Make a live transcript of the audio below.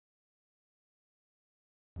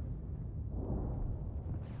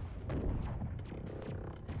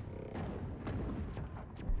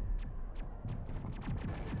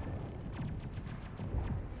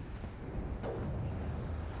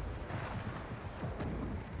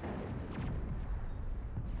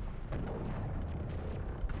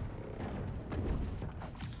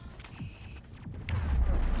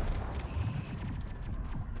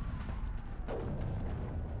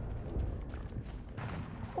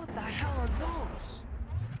hell are those?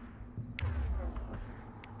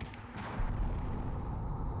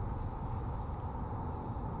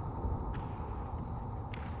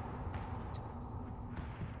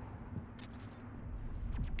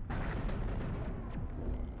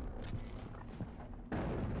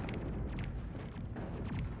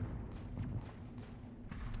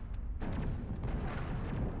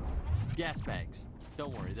 Gas bags.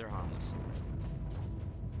 Don't worry, they're harmless.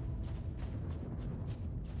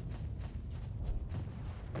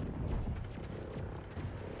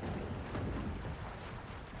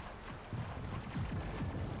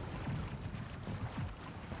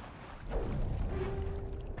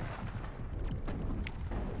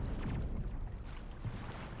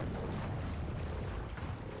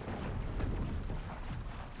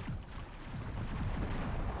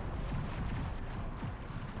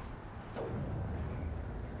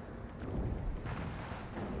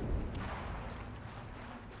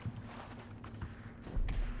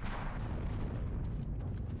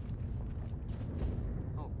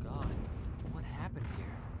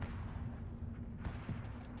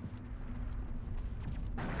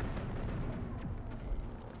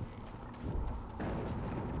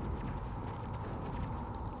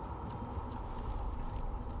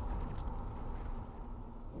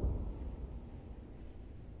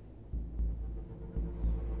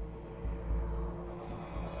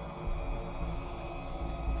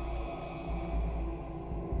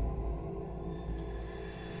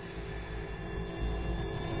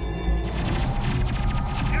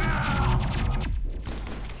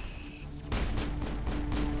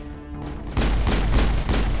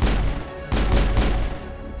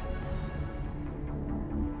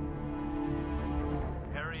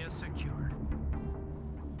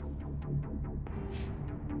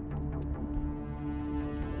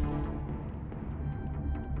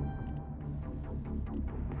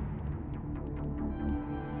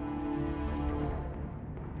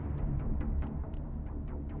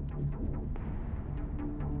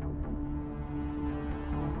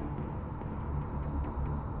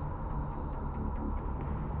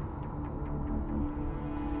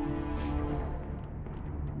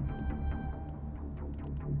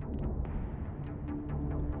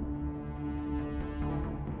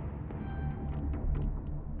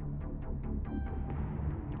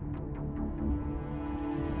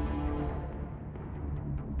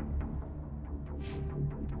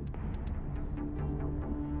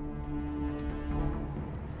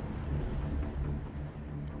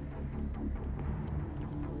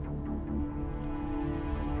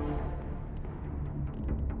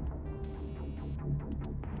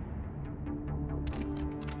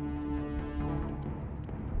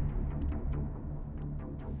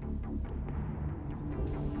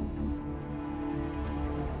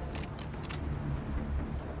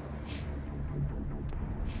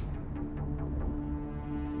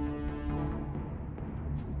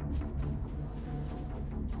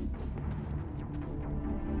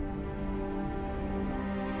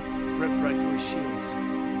 Ripped right through his shields.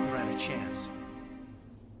 We're out of chance.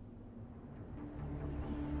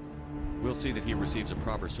 We'll see that he receives a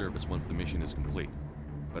proper service once the mission is complete.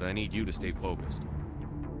 But I need you to stay focused.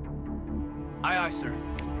 Aye, aye, sir.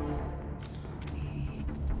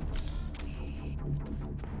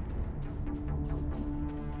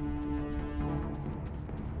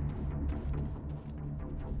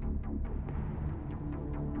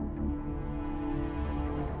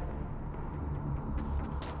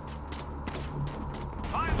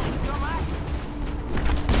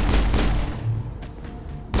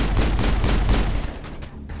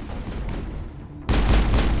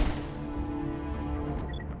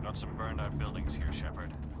 Some burned out buildings here,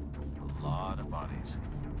 Shepard. A lot of bodies.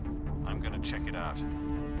 I'm gonna check it out.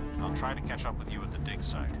 I'll try to catch up with you at the dig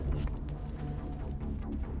site.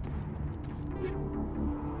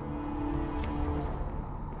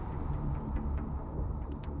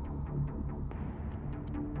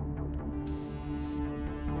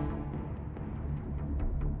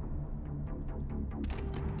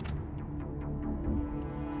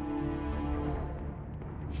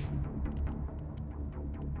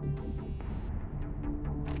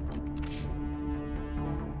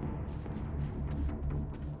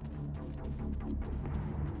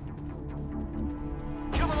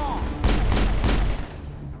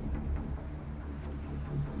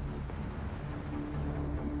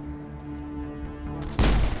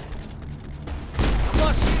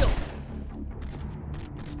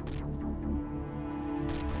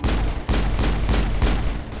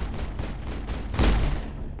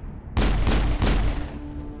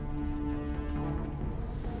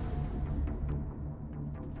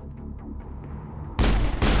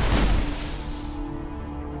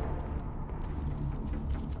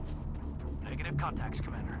 Contacts,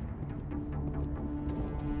 Commander.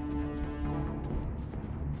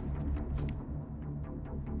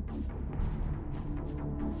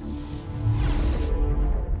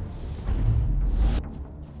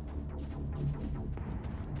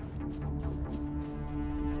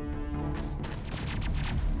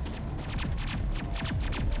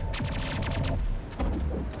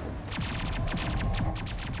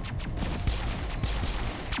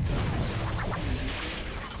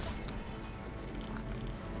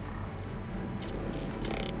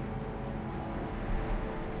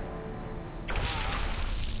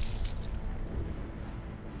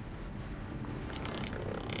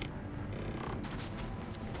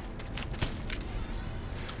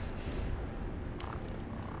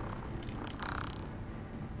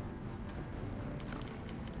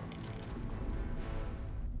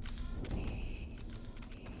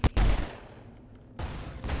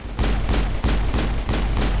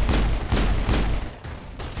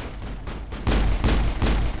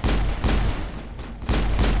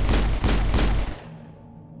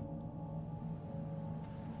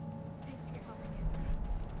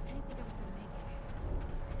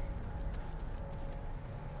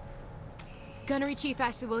 Gunnery Chief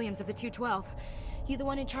Ashley Williams of the 212. You the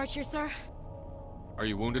one in charge here, sir? Are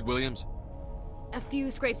you wounded, Williams? A few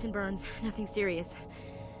scrapes and burns, nothing serious.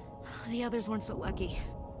 The others weren't so lucky.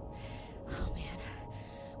 Oh man.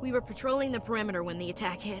 We were patrolling the perimeter when the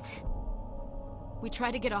attack hit. We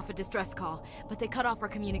tried to get off a distress call, but they cut off our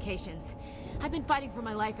communications. I've been fighting for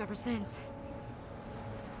my life ever since.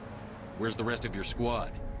 Where's the rest of your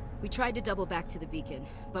squad? We tried to double back to the beacon,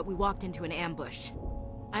 but we walked into an ambush.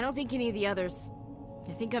 I don't think any of the others...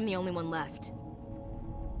 I think I'm the only one left.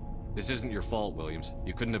 This isn't your fault, Williams.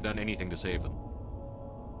 You couldn't have done anything to save them.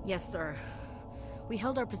 Yes, sir. We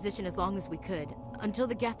held our position as long as we could, until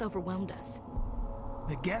the Geth overwhelmed us.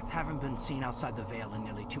 The Geth haven't been seen outside the Veil in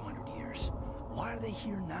nearly 200 years. Why are they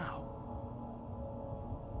here now?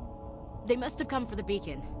 They must have come for the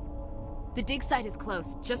beacon. The dig site is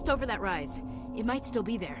close, just over that rise. It might still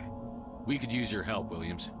be there. We could use your help,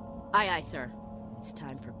 Williams. Aye, aye, sir. It's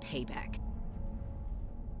time for payback.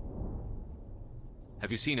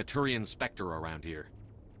 Have you seen a Turian Spectre around here?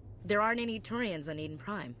 There aren't any Turians on Eden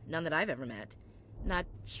Prime. None that I've ever met. Not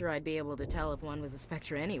sure I'd be able to tell if one was a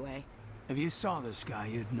Spectre anyway. If you saw this guy,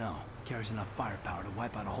 you'd know. Carries enough firepower to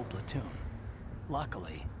wipe out a whole platoon.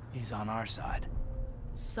 Luckily, he's on our side.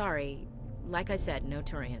 Sorry. Like I said, no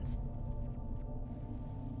Turians.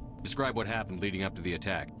 Describe what happened leading up to the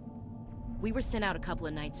attack. We were sent out a couple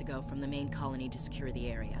of nights ago from the main colony to secure the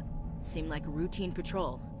area. Seemed like a routine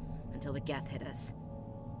patrol, until the Geth hit us.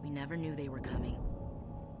 We never knew they were coming.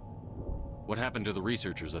 What happened to the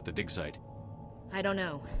researchers at the dig site? I don't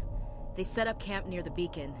know. They set up camp near the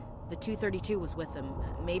beacon. The 232 was with them.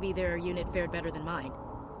 Maybe their unit fared better than mine.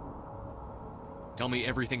 Tell me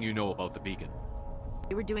everything you know about the beacon.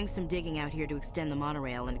 They were doing some digging out here to extend the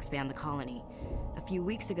monorail and expand the colony. A few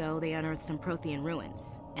weeks ago, they unearthed some Prothean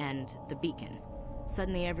ruins, and the beacon.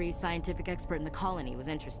 Suddenly, every scientific expert in the colony was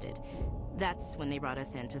interested. That's when they brought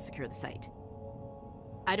us in to secure the site.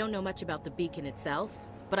 I don't know much about the beacon itself,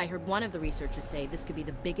 but I heard one of the researchers say this could be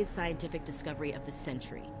the biggest scientific discovery of the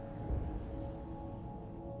century.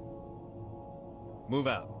 Move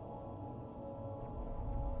out.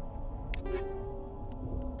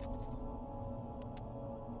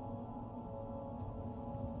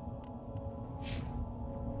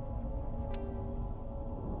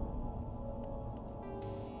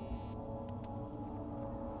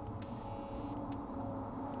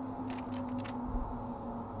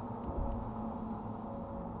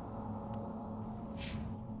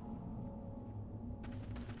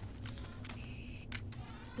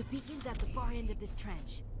 The beacon's at the far end of this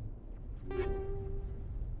trench.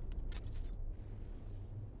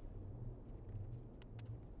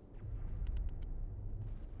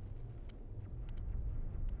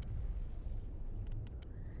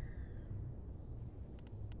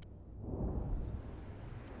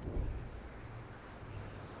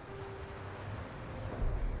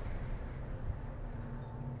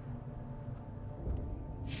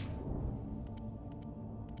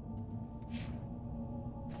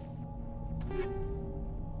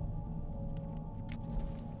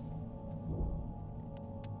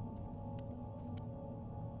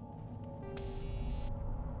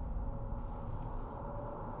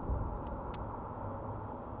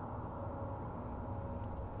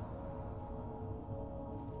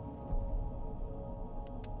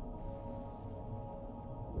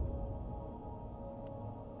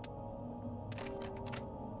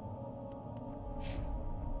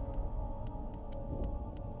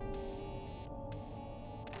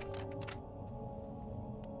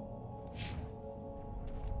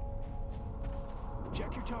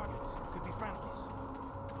 your targets. Could be friendlies.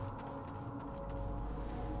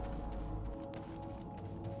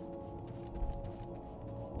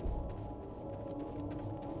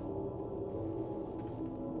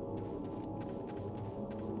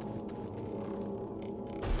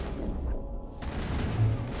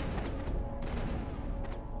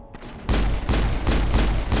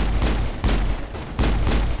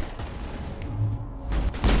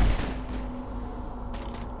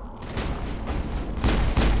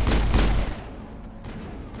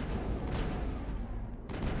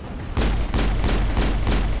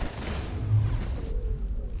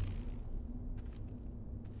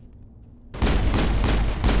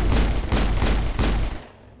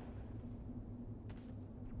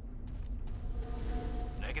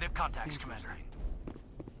 Negative contacts, Commander.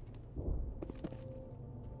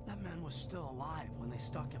 That man was still alive when they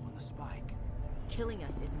stuck him on the spike. Killing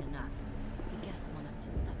us isn't enough. The Geth want us to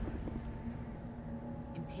suffer.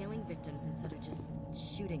 Impaling victims instead of just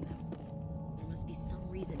shooting them. There must be some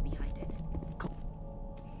reason behind it.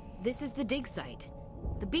 This is the dig site.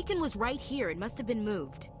 The beacon was right here. It must have been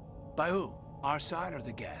moved. By who? Our side or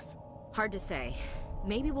the Geth? Hard to say.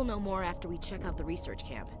 Maybe we'll know more after we check out the research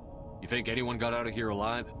camp. You think anyone got out of here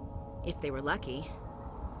alive? If they were lucky.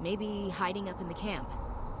 Maybe hiding up in the camp.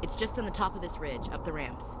 It's just on the top of this ridge, up the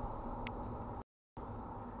ramps.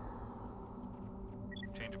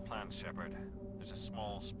 Change of plans, Shepard. There's a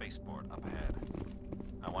small spaceport up ahead.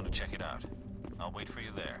 I want to check it out. I'll wait for you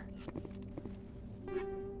there.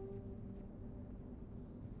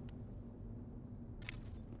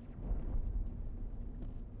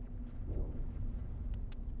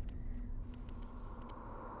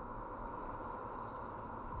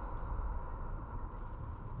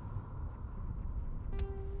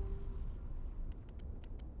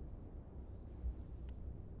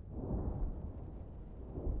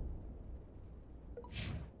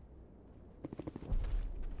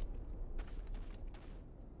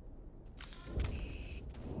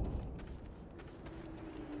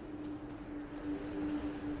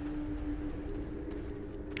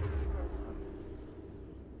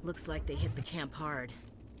 Looks like they hit the camp hard.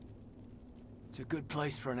 It's a good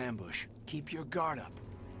place for an ambush. Keep your guard up.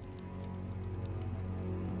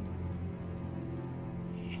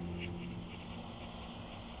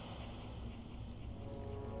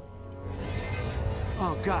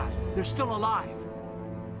 Oh God, they're still alive!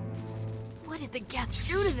 What did the Geth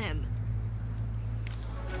do to them?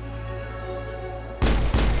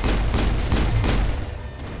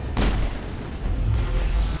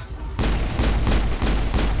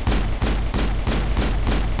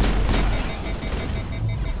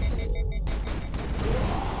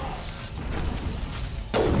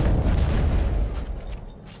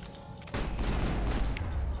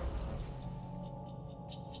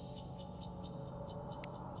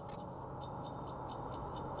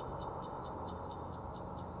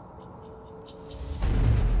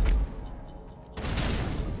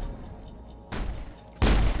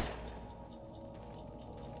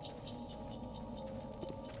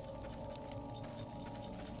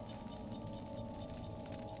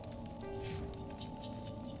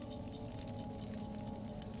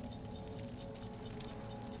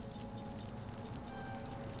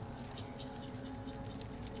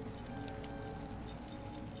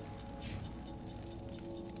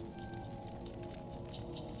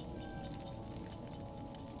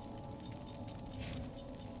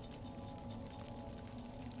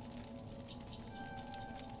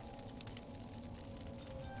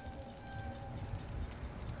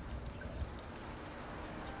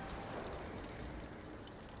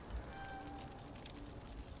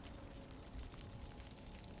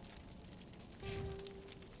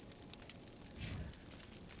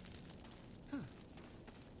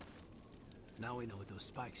 Now we know what those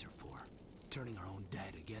spikes are for. Turning our own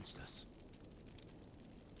dead against us.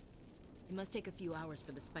 It must take a few hours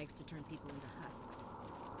for the spikes to turn people into husks.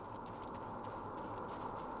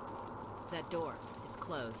 That door, it's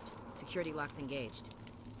closed. Security lock's engaged.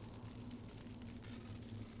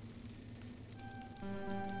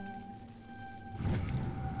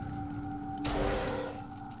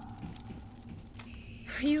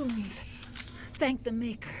 Humans. Thank the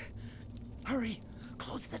Maker. Hurry!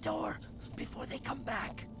 Close the door before they come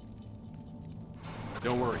back.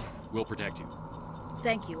 Don't worry, we'll protect you.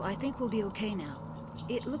 Thank you. I think we'll be okay now.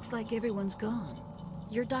 It looks like everyone's gone.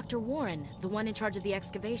 You're Dr. Warren, the one in charge of the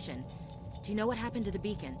excavation. Do you know what happened to the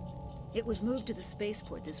beacon? It was moved to the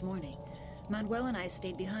spaceport this morning. Manuel and I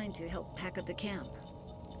stayed behind to help pack up the camp.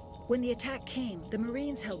 When the attack came, the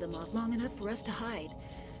Marines held them off long enough for us to hide.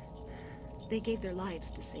 They gave their lives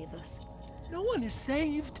to save us. No one is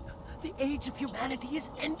saved. The age of humanity is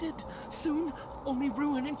ended. Soon, only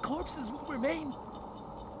ruin and corpses will remain.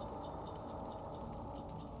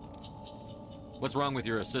 What's wrong with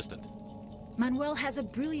your assistant? Manuel has a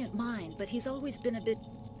brilliant mind, but he's always been a bit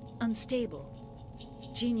unstable.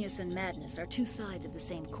 Genius and madness are two sides of the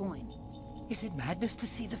same coin. Is it madness to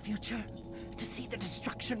see the future? To see the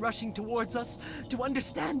destruction rushing towards us? To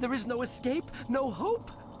understand there is no escape? No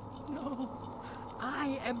hope? No.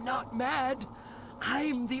 I am not mad.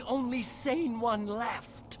 I'm the only sane one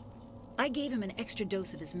left. I gave him an extra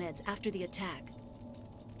dose of his meds after the attack.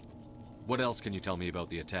 What else can you tell me about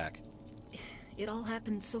the attack? It all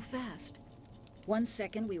happened so fast. 1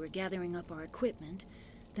 second we were gathering up our equipment.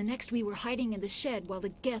 The next we were hiding in the shed while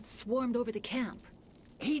the Geth swarmed over the camp.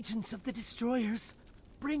 Agents of the destroyers.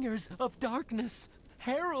 Bringers of darkness.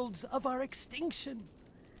 Heralds of our extinction.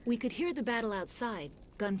 We could hear the battle outside.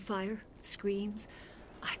 Gunfire, screams.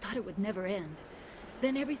 I thought it would never end.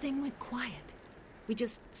 Then everything went quiet. We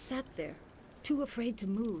just sat there, too afraid to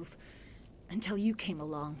move, until you came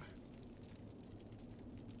along.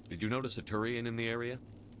 Did you notice a Turian in the area?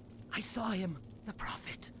 I saw him, the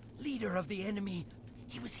Prophet, leader of the enemy.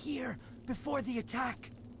 He was here before the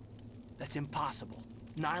attack. That's impossible.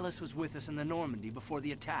 Nihilus was with us in the Normandy before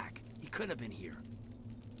the attack. He couldn't have been here.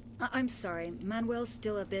 I'm sorry, Manuel's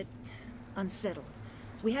still a bit unsettled.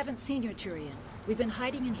 We haven't seen your Turian. We've been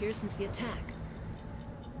hiding in here since the attack.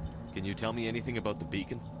 Can you tell me anything about the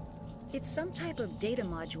beacon? It's some type of data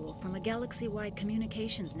module from a galaxy-wide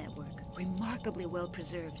communications network. Remarkably well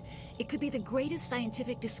preserved. It could be the greatest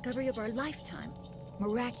scientific discovery of our lifetime.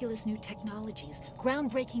 Miraculous new technologies,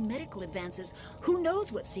 groundbreaking medical advances. Who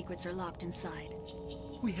knows what secrets are locked inside?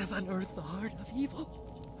 We have unearthed the heart of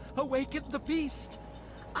evil, awakened the beast,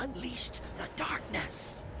 unleashed the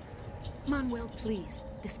darkness. Manuel, please.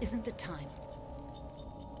 This isn't the time.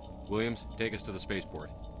 Williams, take us to the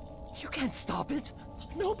spaceport. You can't stop it.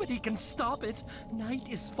 Nobody can stop it. Night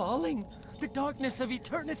is falling. The darkness of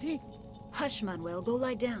eternity. Hush, Manuel. Go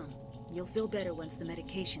lie down. You'll feel better once the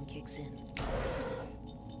medication kicks in.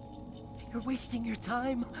 You're wasting your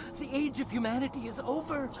time. The age of humanity is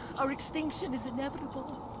over. Our extinction is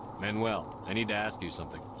inevitable. Manuel, I need to ask you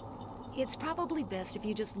something. It's probably best if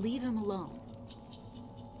you just leave him alone.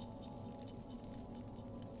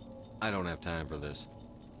 I don't have time for this.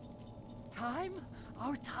 Time?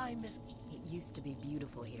 Our time is... It used to be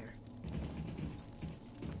beautiful here.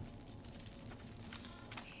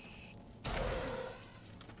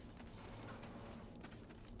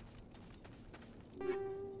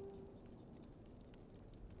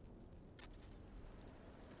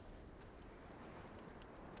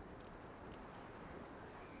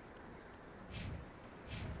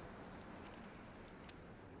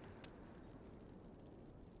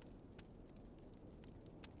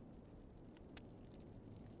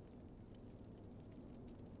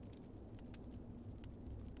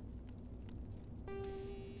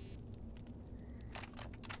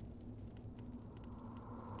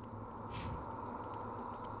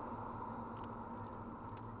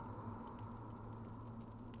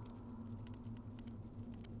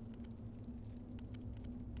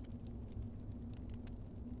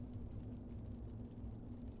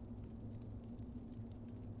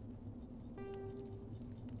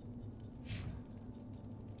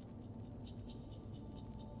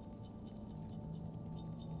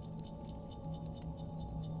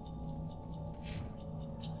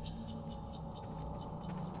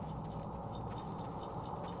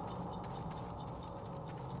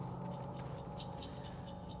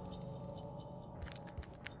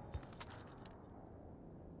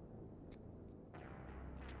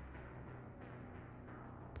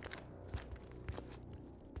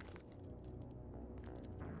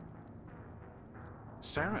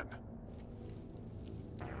 Saren.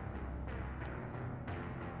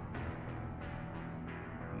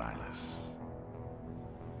 Nihilus.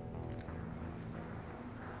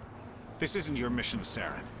 This isn't your mission,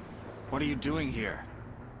 Saren. What are you doing here?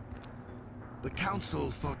 The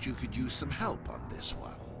Council thought you could use some help on this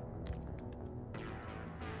one.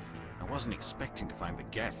 I wasn't expecting to find the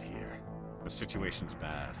Geth here. The situation's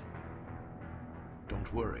bad.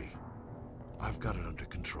 Don't worry. I've got it under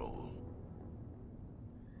control.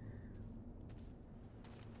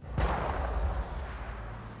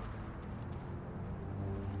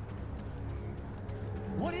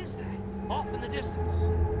 What is that? Off in the distance.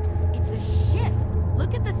 It's a ship!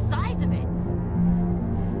 Look at the size of it!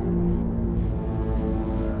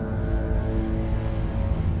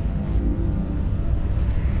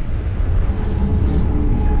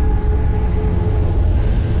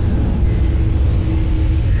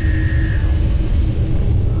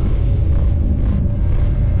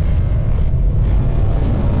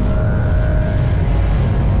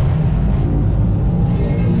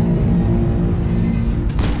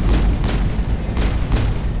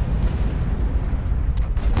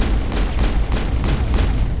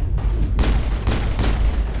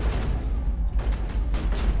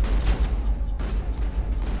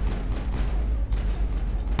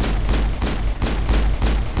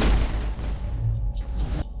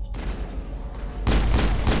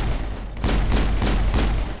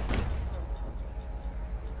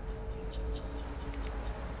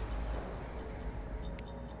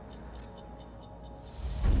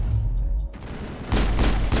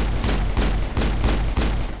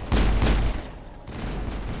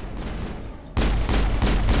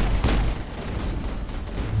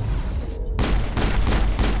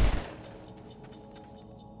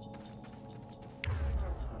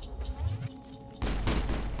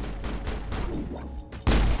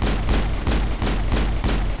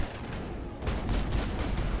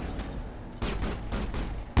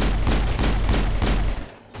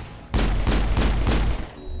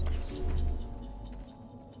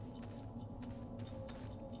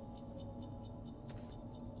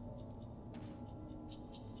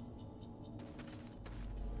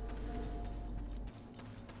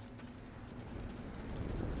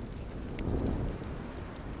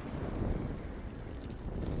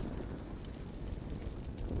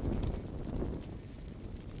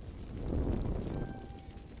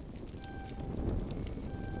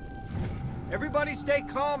 Everybody stay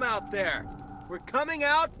calm out there. We're coming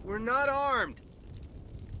out, we're not armed.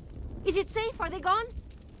 Is it safe? Are they gone?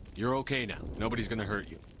 You're okay now. Nobody's gonna hurt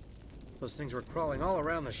you. Those things were crawling all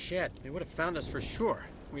around the shed. They would have found us for sure.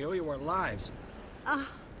 We owe you our lives.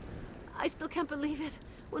 I still can't believe it.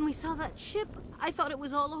 When we saw that ship, I thought it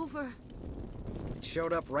was all over. It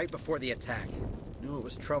showed up right before the attack. Knew it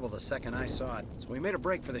was trouble the second I saw it, so we made a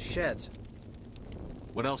break for the sheds.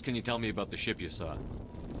 What else can you tell me about the ship you saw?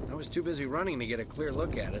 I was too busy running to get a clear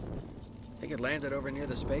look at it. I think it landed over near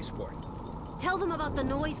the spaceport. Tell them about the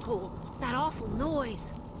noise, Cole. That awful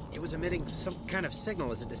noise. It was emitting some kind of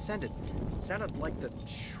signal as it descended. It sounded like the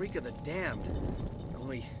shriek of the damned.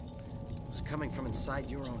 Only it was coming from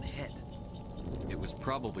inside your own head. It was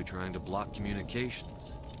probably trying to block communications.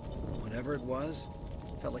 Whatever it was,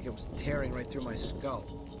 felt like it was tearing right through my skull.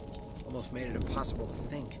 Almost made it impossible to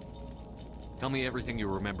think. Tell me everything you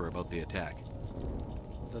remember about the attack.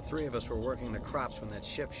 The three of us were working the crops when that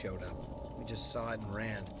ship showed up. We just saw it and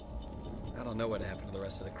ran. I don't know what happened to the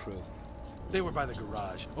rest of the crew. They were by the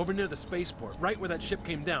garage, over near the spaceport, right where that ship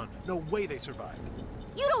came down. No way they survived.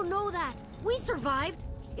 You don't know that. We survived.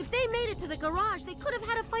 If they made it to the garage, they could have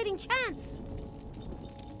had a fighting chance.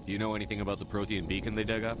 Do you know anything about the Prothean beacon they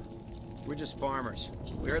dug up? We're just farmers.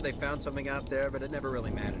 We heard they found something out there, but it never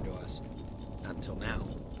really mattered to us. Not until now.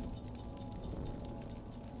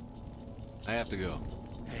 I have to go.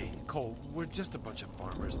 Hey, Cole, we're just a bunch of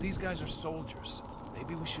farmers. These guys are soldiers.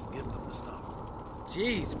 Maybe we should give them the stuff.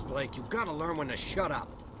 Jeez, Blake, you gotta learn when to shut up.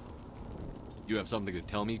 You have something to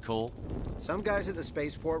tell me, Cole? Some guys at the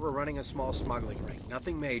spaceport were running a small smuggling ring.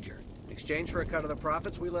 Nothing major. In exchange for a cut of the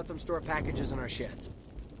profits, we let them store packages in our sheds.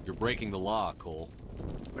 You're breaking the law, Cole.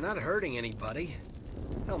 We're not hurting anybody.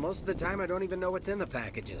 Hell, most of the time I don't even know what's in the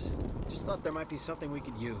packages. Just thought there might be something we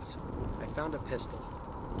could use. I found a pistol.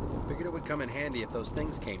 Figured it would come in handy if those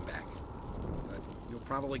things came back. But you'll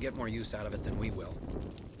probably get more use out of it than we will.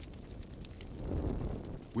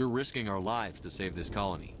 We're risking our lives to save this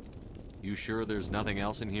colony. You sure there's nothing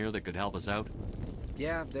else in here that could help us out?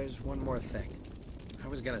 Yeah, there's one more thing. I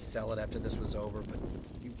was gonna sell it after this was over, but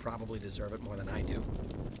you probably deserve it more than I do.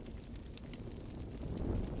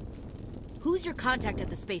 Who's your contact at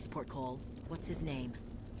the spaceport, Cole? What's his name?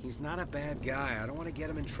 He's not a bad guy. I don't want to get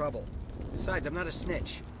him in trouble. Besides, I'm not a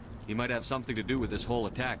snitch. He might have something to do with this whole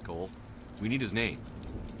attack, Cole. We need his name.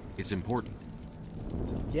 It's important.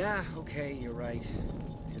 Yeah, okay, you're right.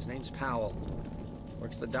 His name's Powell.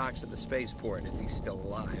 Works the docks at the spaceport, if he's still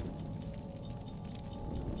alive.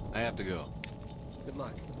 I have to go. Good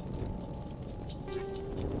luck.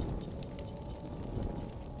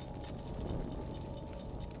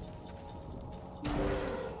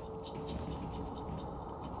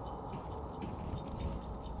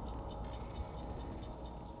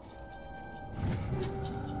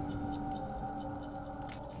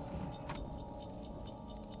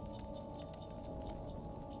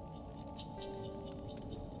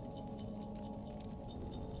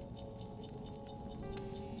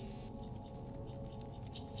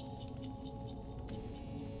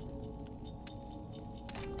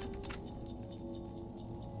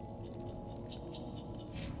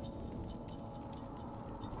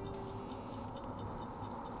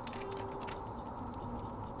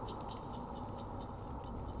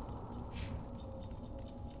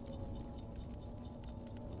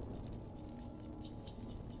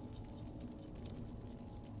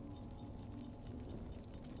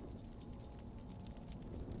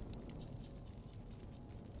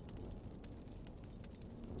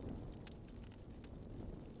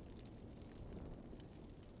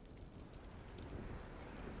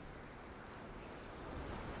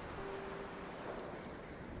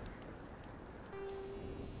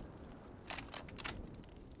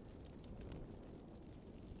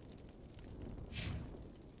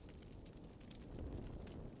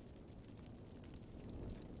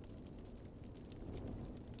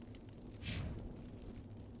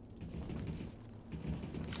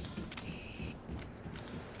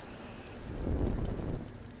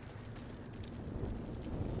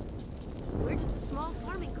 We're just a small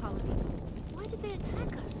farming colony. Why did they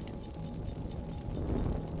attack us?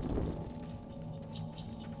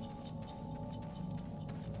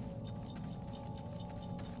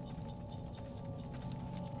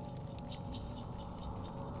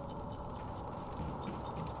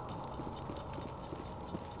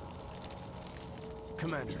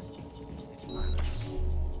 Commander, it's Lana.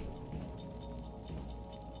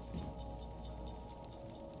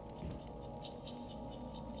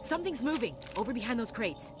 Something's moving, over behind those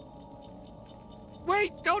crates.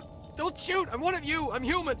 Wait! Don't shoot! I'm one of you! I'm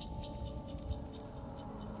human!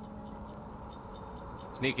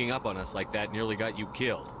 Sneaking up on us like that nearly got you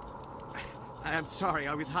killed. I'm sorry,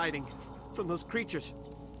 I was hiding from those creatures.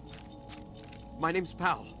 My name's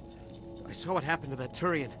Powell. I saw what happened to that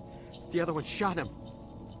Turian. The other one shot him.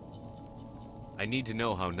 I need to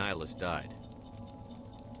know how Nihilus died.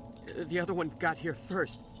 The other one got here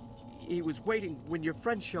first. He was waiting when your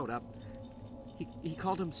friend showed up. He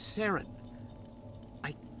called him Saren.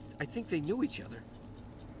 I think they knew each other.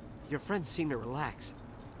 Your friend seemed to relax.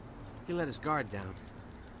 He let his guard down.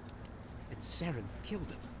 And Saren killed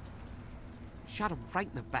him. Shot him right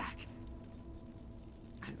in the back.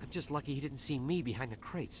 I'm just lucky he didn't see me behind the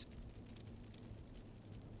crates.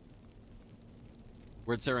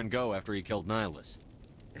 Where'd Saren go after he killed Nihilus?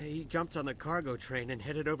 He jumped on the cargo train and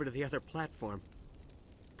headed over to the other platform.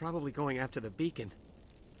 Probably going after the beacon.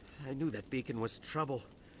 I knew that beacon was trouble.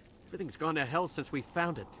 Everything's gone to hell since we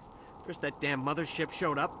found it. First that damn mothership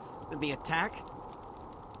showed up, then the attack.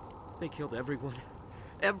 They killed everyone.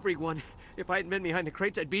 Everyone. If I hadn't been behind the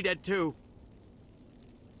crates, I'd be dead too.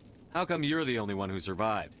 How come you're the only one who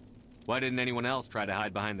survived? Why didn't anyone else try to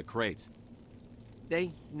hide behind the crates?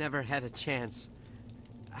 They never had a chance.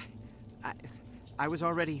 I was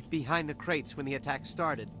already behind the crates when the attack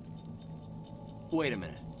started. Wait a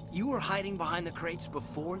minute. You were hiding behind the crates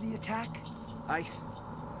before the attack?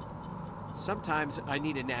 Sometimes I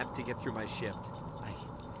need a nap to get through my shift.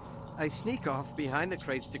 I sneak off behind the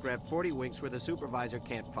crates to grab 40 winks where the supervisor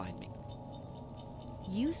can't find me.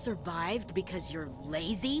 You survived because you're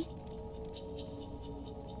lazy?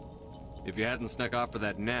 If you hadn't snuck off for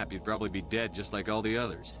that nap, you'd probably be dead just like all the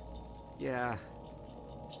others. Yeah,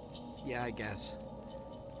 I guess.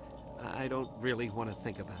 I don't really want to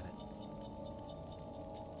think about it.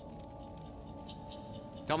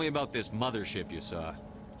 Tell me about this mothership you saw.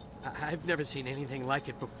 I've never seen anything like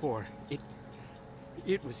it before.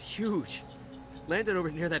 It was huge. Landed over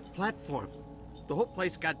near that platform. The whole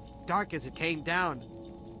place got dark as it came down.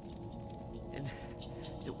 And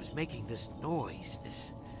it was making this noise,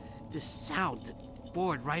 this sound that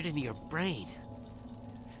bored right into your brain.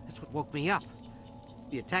 That's what woke me up.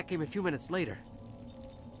 The attack came a few minutes later.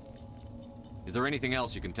 Is there anything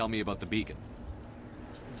else you can tell me about the beacon?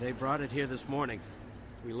 They brought it here this morning.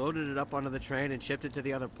 We loaded it up onto the train and shipped it to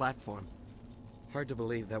the other platform. Hard to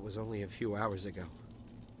believe that was only a few hours ago.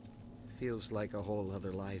 Feels like a whole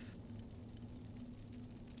other life.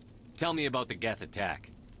 Tell me about the Geth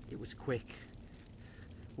attack. It was quick.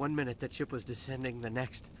 1 minute that ship was descending, the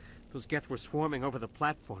next, those Geth were swarming over the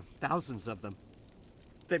platform. Thousands of them.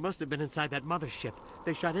 They must have been inside that mothership.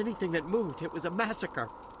 They shot anything that moved. It was a massacre.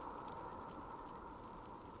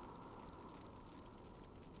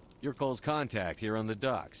 You're Cole's contact here on the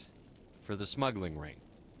docks. For the smuggling ring.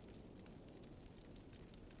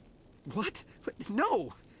 What?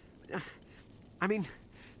 No! I mean,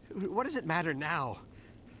 what does it matter now?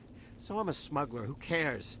 So I'm a smuggler, who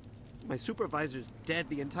cares? My supervisor's dead,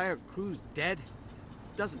 the entire crew's dead.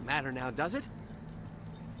 Doesn't matter now, does it?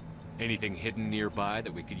 Anything hidden nearby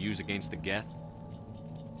that we could use against the Geth?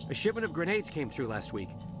 A shipment of grenades came through last week.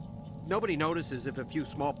 Nobody notices if a few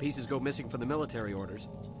small pieces go missing from the military orders.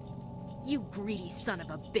 You greedy son of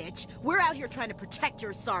a bitch. We're out here trying to protect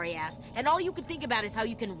your sorry ass, and all you can think about is how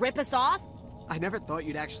you can rip us off? I never thought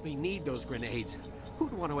you'd actually need those grenades.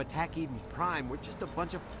 Who'd want to attack Eden Prime? We're just a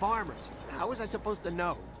bunch of farmers. How was I supposed to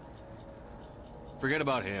know? Forget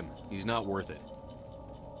about him. He's not worth it.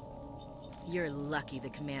 You're lucky the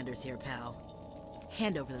commander's here, pal.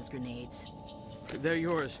 Hand over those grenades. They're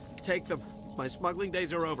yours. Take them. My smuggling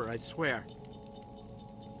days are over, I swear.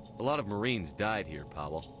 A lot of Marines died here,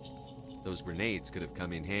 Powell. Those grenades could have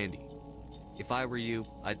come in handy. If I were you,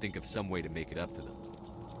 I'd think of some way to make it up to them.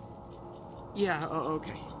 Yeah,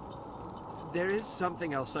 okay. There is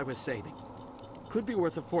something else I was saving. Could be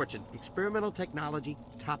worth a fortune. Experimental technology,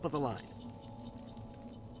 top of the line.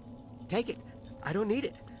 Take it. I don't need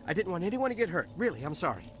it. I didn't want anyone to get hurt. Really, I'm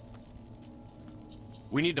sorry.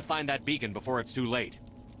 We need to find that beacon before it's too late.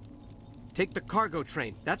 Take the cargo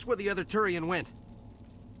train. That's where the other Turian went.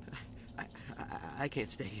 I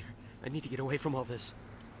can't stay here. I need to get away from all this.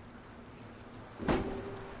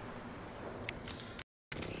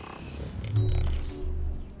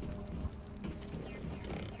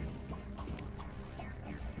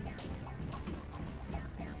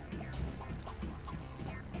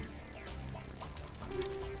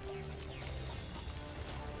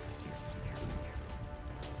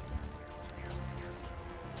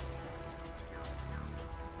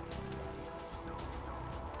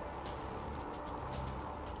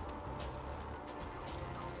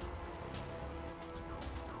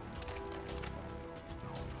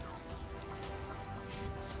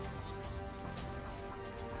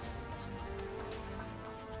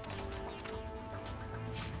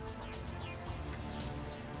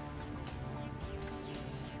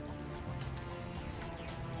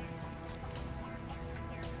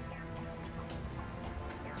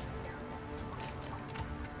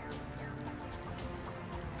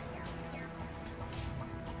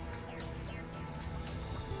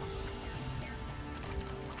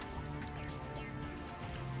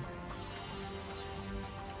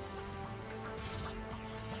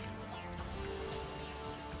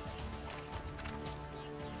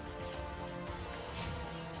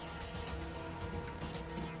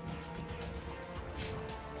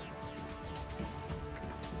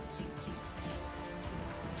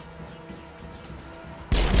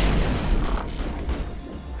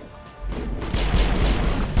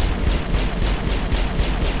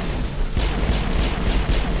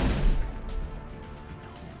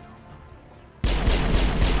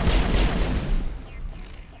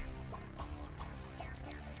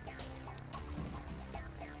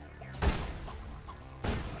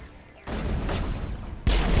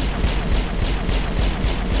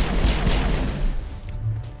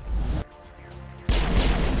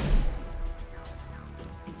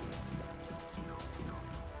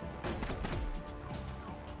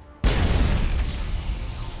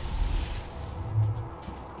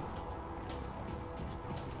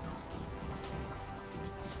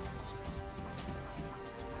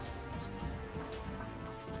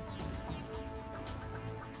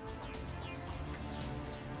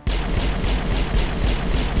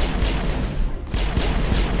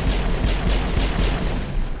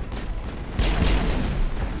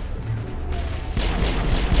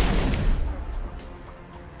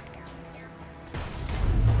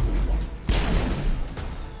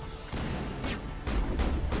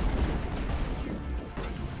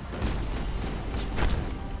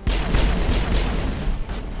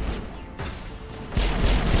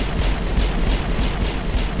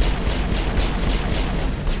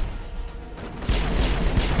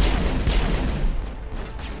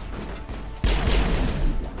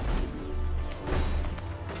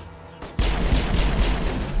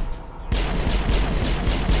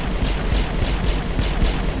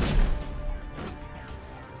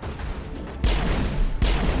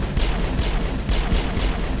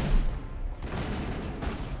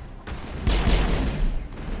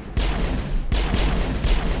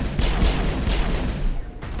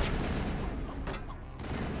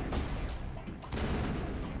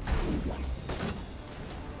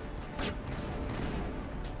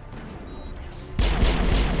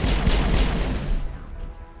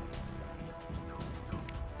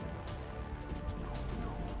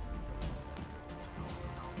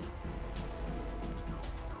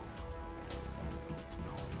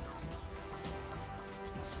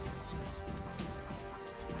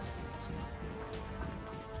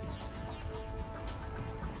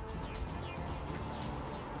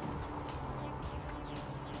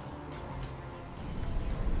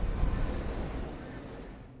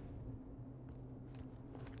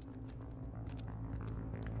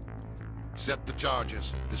 Set the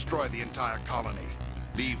charges. Destroy the entire colony.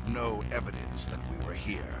 Leave no evidence that we were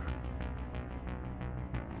here.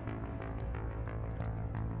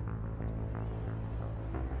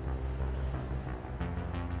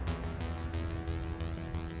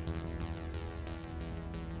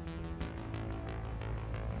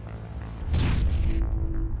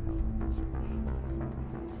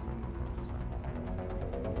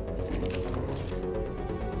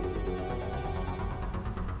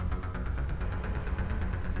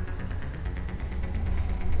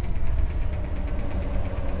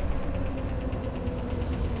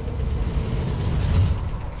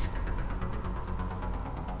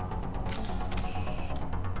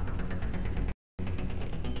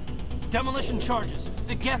 Demolition charges.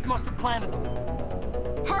 The Geth must have planted them.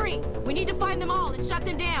 Hurry! We need to find them all and shut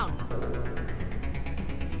them down!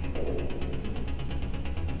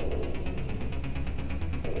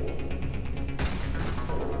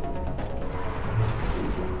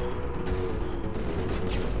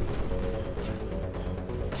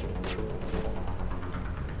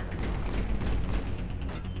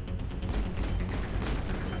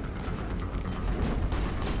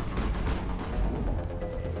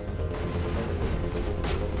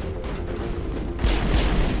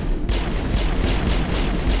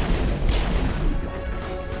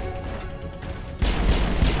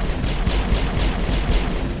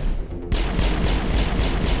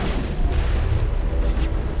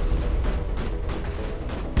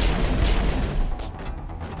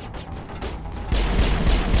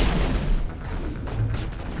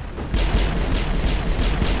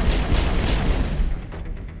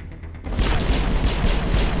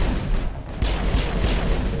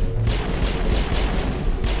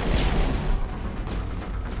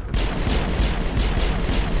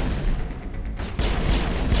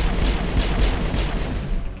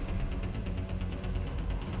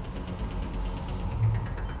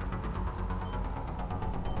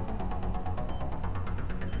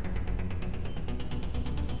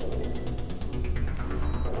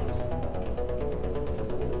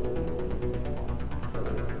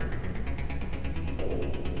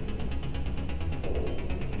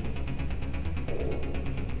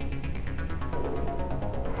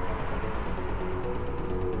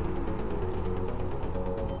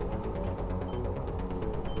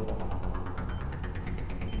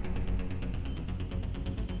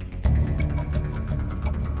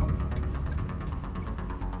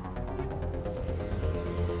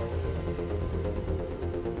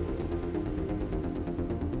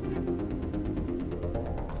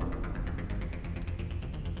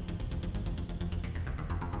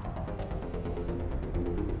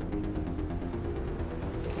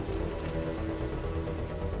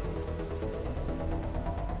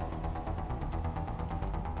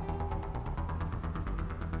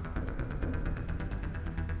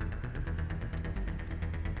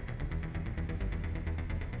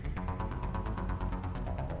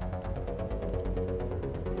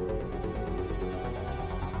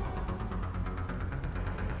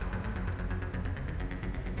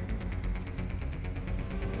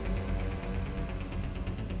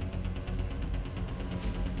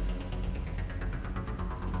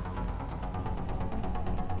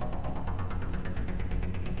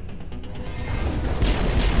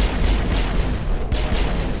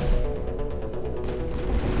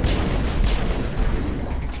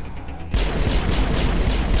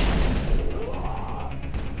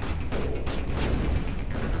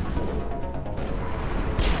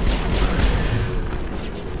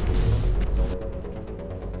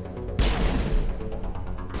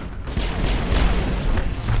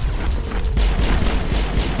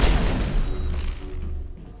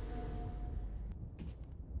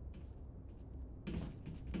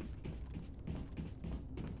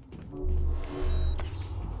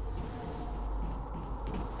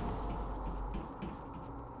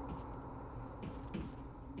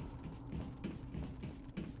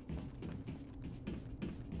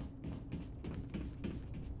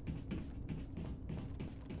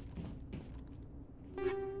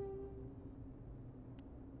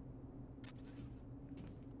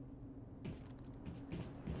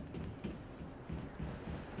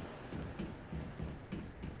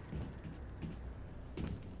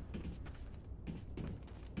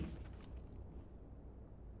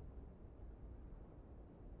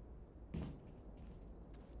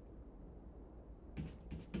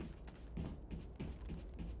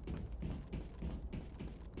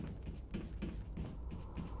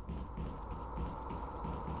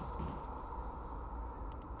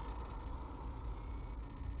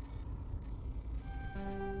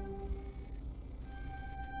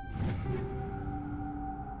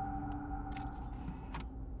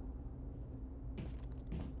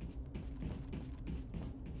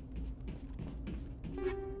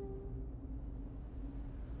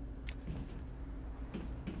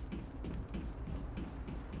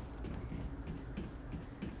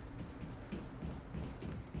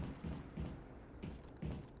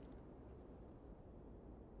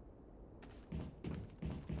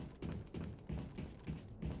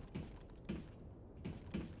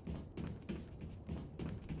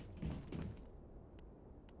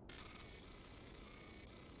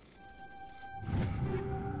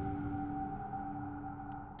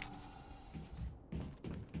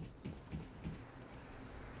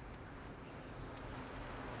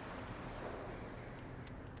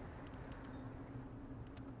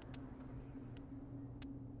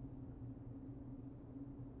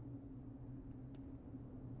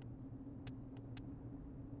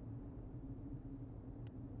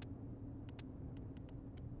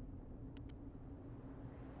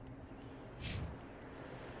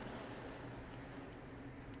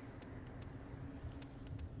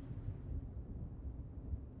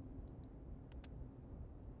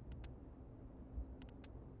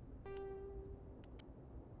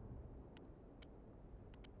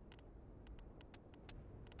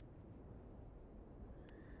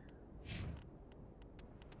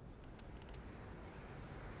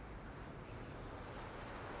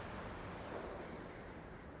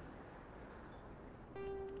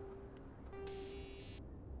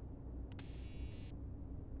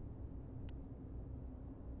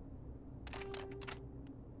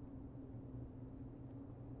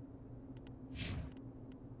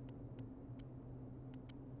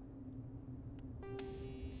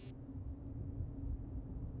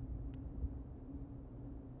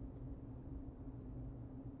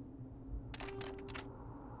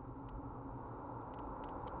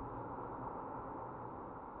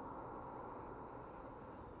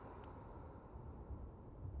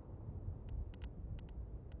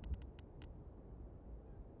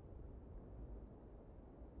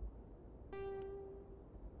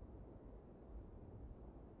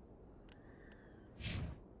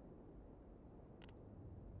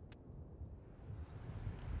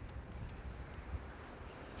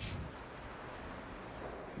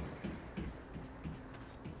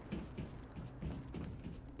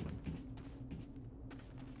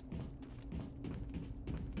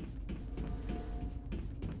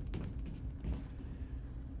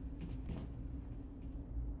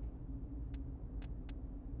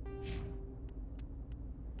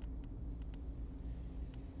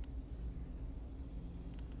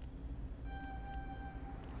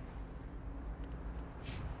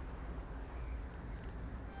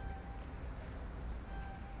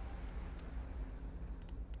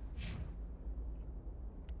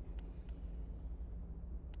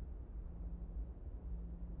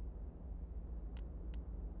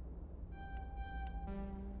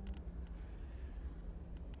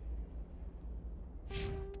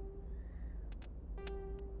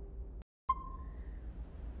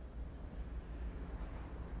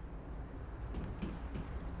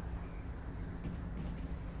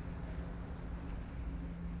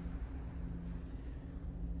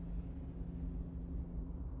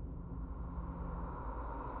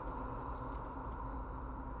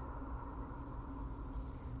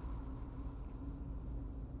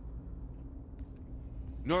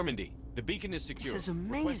 Normandy, the beacon is secure. This is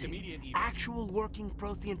Request amazing. immediate evac. Actual working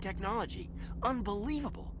Prothean technology.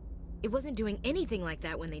 Unbelievable. It wasn't doing anything like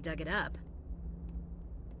that when they dug it up.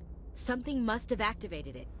 Something must have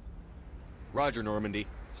activated it. Roger, Normandy.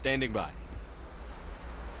 Standing by.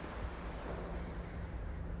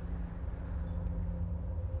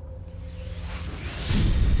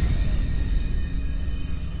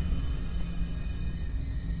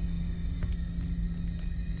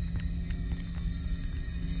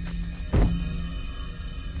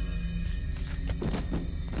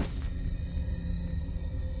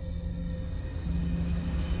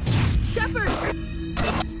 Shepard!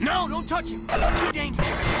 No, don't touch him. Too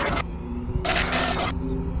dangerous.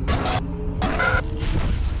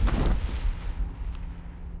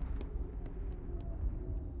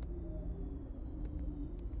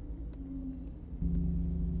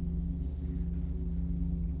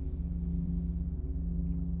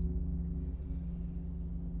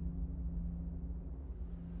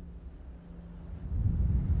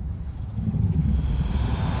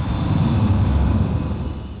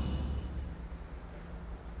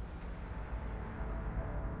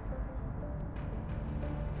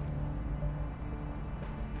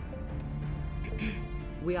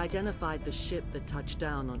 We identified the ship that touched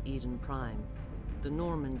down on Eden Prime. The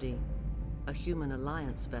Normandy, a human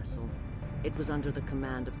alliance vessel. It was under the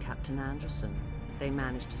command of Captain Anderson. They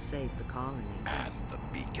managed to save the colony. And the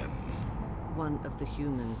beacon. One of the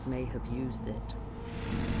humans may have used it.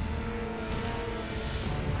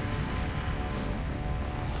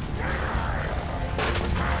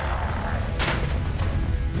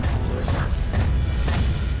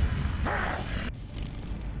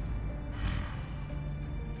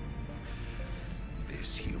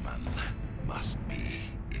 This human must be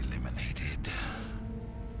eliminated.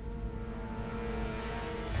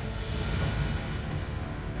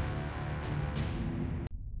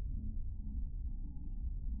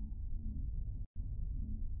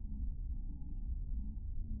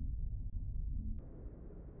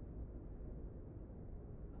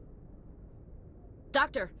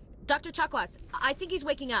 Dr. Chakwas, I think he's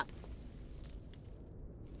waking up.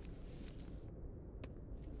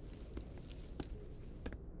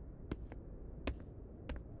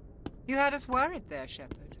 You had us worried there,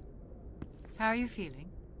 Shepard. How are you feeling?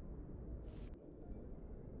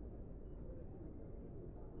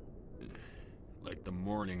 Like the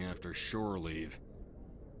morning after shore leave.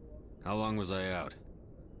 How long was I out?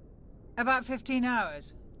 About 15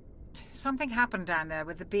 hours. Something happened down there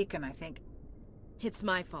with the beacon, I think. It's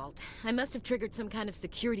my fault. I must have triggered some kind of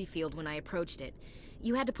security field when I approached it.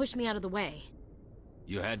 You had to push me out of the way.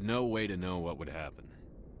 You had no way to know what would happen.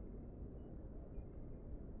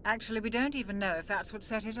 Actually, we don't even know if that's what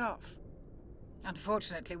set it off.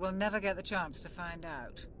 Unfortunately, we'll never get the chance to find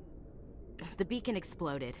out. The beacon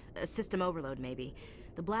exploded. A system overload, maybe.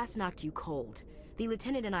 The blast knocked you cold. The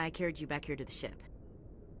lieutenant and I carried you back here to the ship.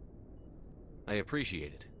 I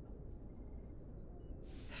appreciate it.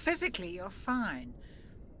 Physically, you're fine.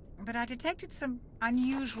 But I detected some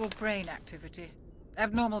unusual brain activity.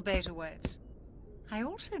 Abnormal beta waves. I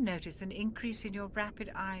also noticed an increase in your rapid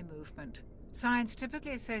eye movement. Signs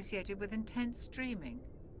typically associated with intense dreaming.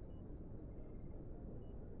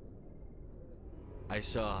 I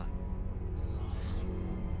saw...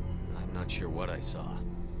 I'm not sure what I saw.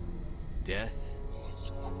 Death?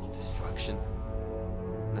 Destruction?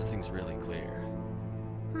 Nothing's really clear.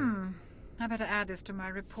 I better add this to my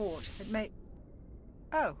report. It may...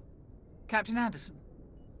 Oh, Captain Anderson.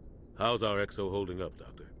 How's our XO holding up,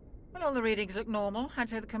 Doctor? Well, all the readings look normal. I'd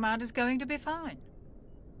say the commander's going to be fine.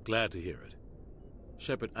 Glad to hear it.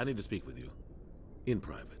 Shepard, I need to speak with you. In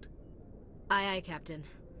private. Aye, aye, Captain.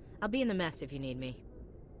 I'll be in the mess if you need me.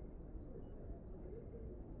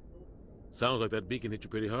 Sounds like that beacon hit you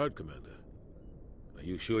pretty hard, Commander. Are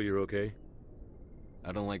you sure you're okay?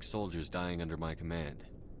 I don't like soldiers dying under my command.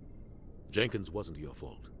 Jenkins wasn't your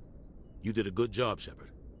fault. You did a good job,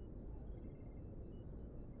 Shepard.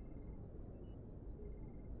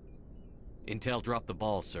 Intel dropped the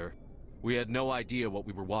ball, sir. We had no idea what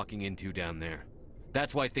we were walking into down there.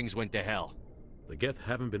 That's why things went to hell. The Geth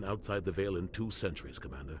haven't been outside the Veil in 2 centuries,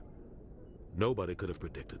 Commander. Nobody could have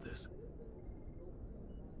predicted this.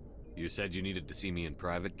 You said you needed to see me in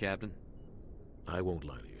private, Captain? I won't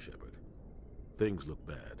lie to you, Shepard. Things look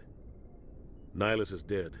bad. Nihilus is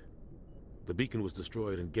dead. The beacon was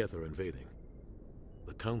destroyed and Geth are invading.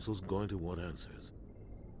 The Council's going to want answers.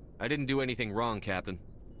 I didn't do anything wrong, Captain.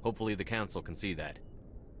 Hopefully the Council can see that.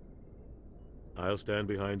 I'll stand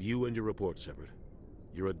behind you and your reports, Shepard.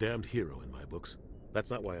 You're a damned hero in my books. That's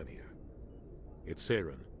not why I'm here. It's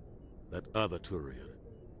Saren, that other Turian.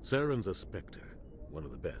 Saren's a Spectre, one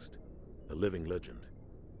of the best, a living legend.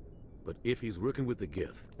 But if he's working with the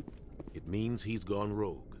Geth, it means he's gone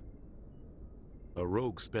rogue. A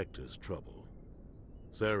rogue Spectre's trouble.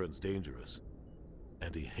 Saren's dangerous,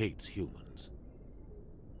 and he hates humans.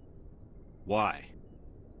 Why?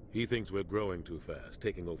 He thinks we're growing too fast,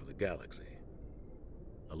 taking over the galaxy.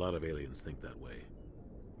 A lot of aliens think that way.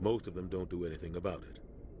 Most of them don't do anything about it.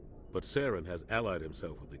 But Saren has allied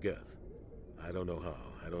himself with the Geth. I don't know how,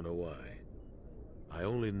 I don't know why. I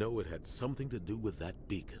only know it had something to do with that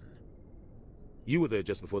beacon. You were there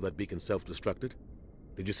just before that beacon self-destructed.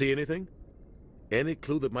 Did you see anything? Any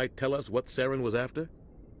clue that might tell us what Saren was after?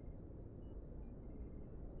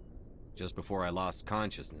 Just before I lost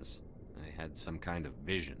consciousness, I had some kind of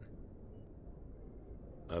vision.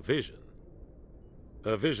 A vision?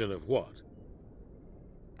 A vision of what?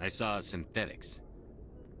 I saw synthetics.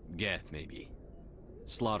 Geth, maybe.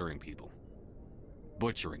 Slaughtering people.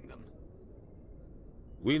 Butchering them.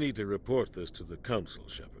 We need to report this to the Council,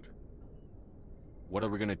 Shepard. What are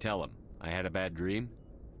we gonna tell them? I had a bad dream?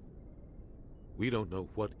 We don't know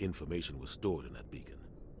what information was stored in that beacon.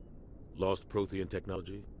 Lost Prothean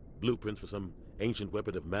technology? Blueprints for some ancient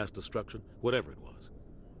weapon of mass destruction? Whatever it was.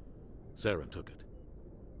 Saren took it.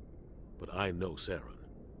 But I know Saren.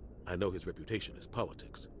 I know his reputation is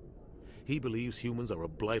politics. He believes humans are a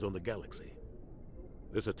blight on the galaxy.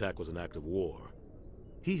 This attack was an act of war.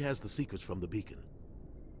 He has the secrets from the beacon.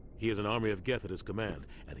 He has an army of Geth at his command,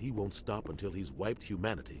 and he won't stop until he's wiped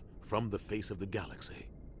humanity from the face of the galaxy.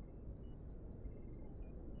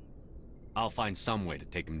 I'll find some way to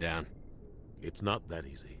take him down. It's not that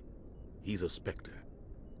easy. He's a Spectre.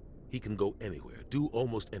 He can go anywhere, do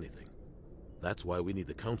almost anything. That's why we need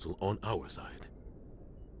the Council on our side.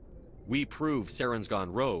 We prove Saren's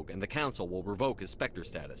gone rogue, and the Council will revoke his Spectre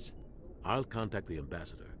status. I'll contact the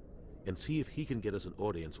Ambassador and see if he can get us an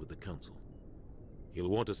audience with the Council. He'll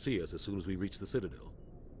want to see us as soon as we reach the Citadel.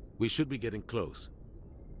 We should be getting close.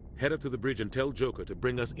 Head up to the bridge and tell Joker to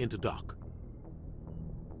bring us into dock.